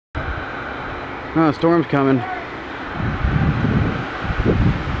Oh, a storm's coming.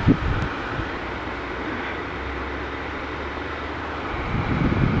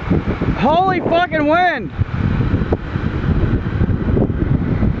 Holy fucking wind!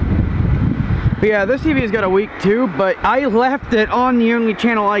 But yeah, this TV's got a week too, but I left it on the only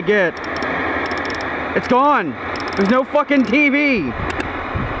channel I get. It's gone. There's no fucking TV.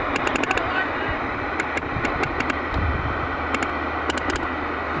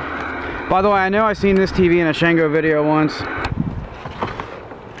 By the way, I know I've seen this TV in a Shango video once.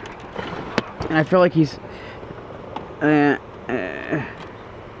 And I feel like he's... Oh,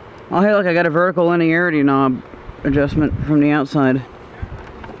 hey, look, I got a vertical linearity knob adjustment from the outside.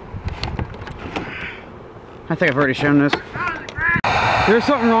 I think I've already shown this. There's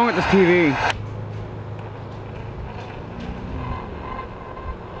something wrong with this TV.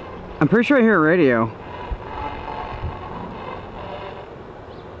 I'm pretty sure I hear a radio.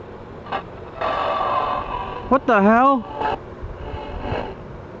 What the hell?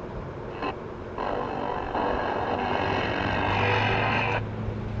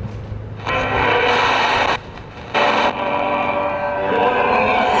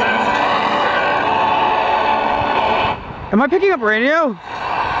 Am I picking up radio?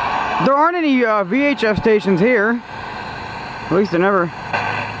 There aren't any VHF stations here. At least I never.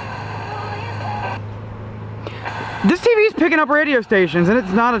 This TV is picking up radio stations and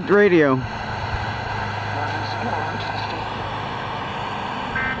it's not a radio.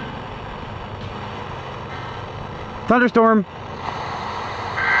 Thunderstorm.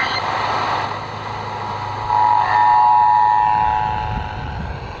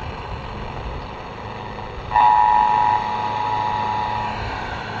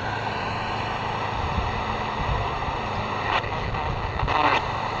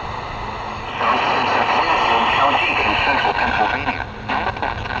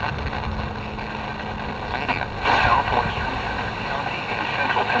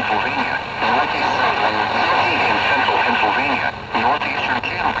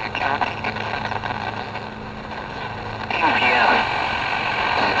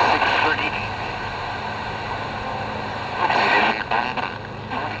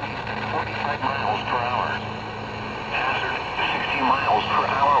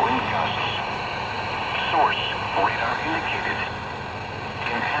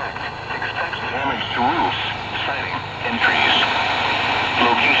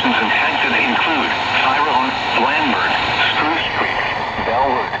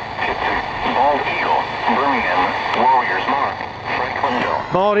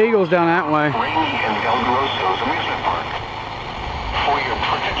 Bald Eagle's down that way. Rainy and Valgrosso's amusement park. For your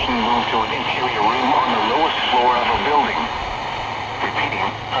protection, move to an interior room on the lowest floor of a building. Repeating,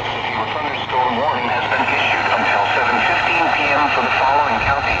 a severe thunderstorm warning has been issued until 7:15 p.m. for the following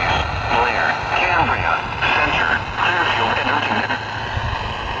counties: Blair, Cambria, Center, Clearfield, and Huntington.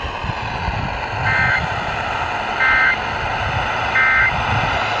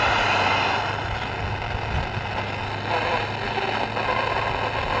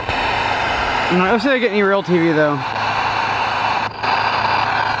 Alright, let's see if I get any real TV though.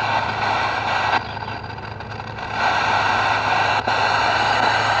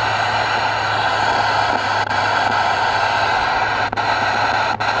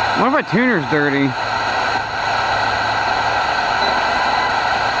 What if my tuner's dirty?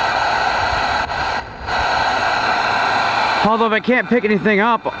 Although if I can't pick anything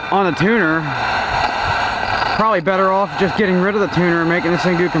up on the tuner, probably better off just getting rid of the tuner and making this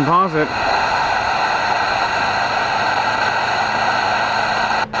thing do composite.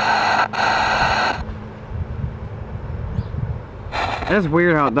 It's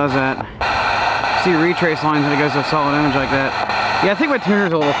weird how it does that. See retrace lines when it goes to a solid image like that. Yeah, I think my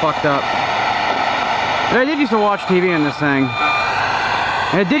tuner's a little fucked up. But I did used to watch TV on this thing.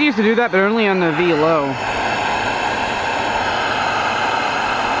 And it did used to do that, but only on the V low.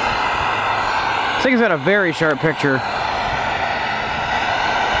 This thing's got a very sharp picture.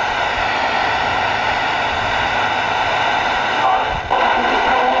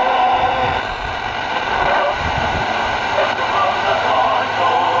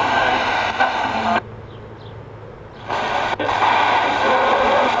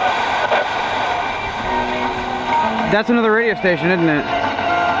 That's another radio station, isn't it?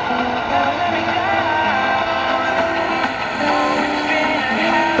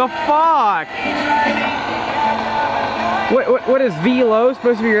 The fuck? What is V low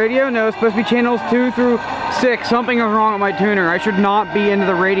supposed to be radio? No, it's supposed to be channels 2 through 6. Something is wrong with my tuner. I should not be into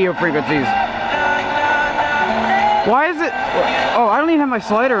the radio frequencies. Why is it? Oh, I don't even have my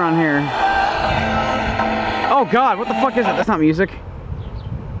slider on here. Oh god, what the fuck is it? That's not music.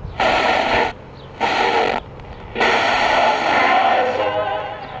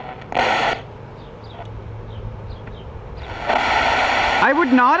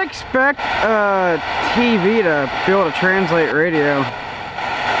 expect a TV to be able to translate radio.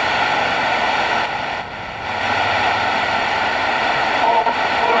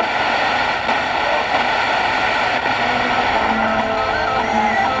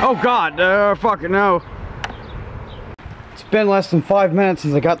 Oh God, fucking no. It's been less than 5 minutes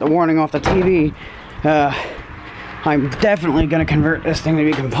since I got the warning off the TV. I'm definitely gonna convert this thing to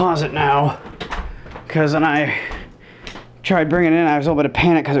be composite now. Because when I tried bringing it in, I was a little bit of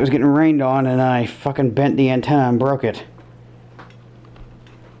panic because it was getting rained on and I fucking bent the antenna and broke it.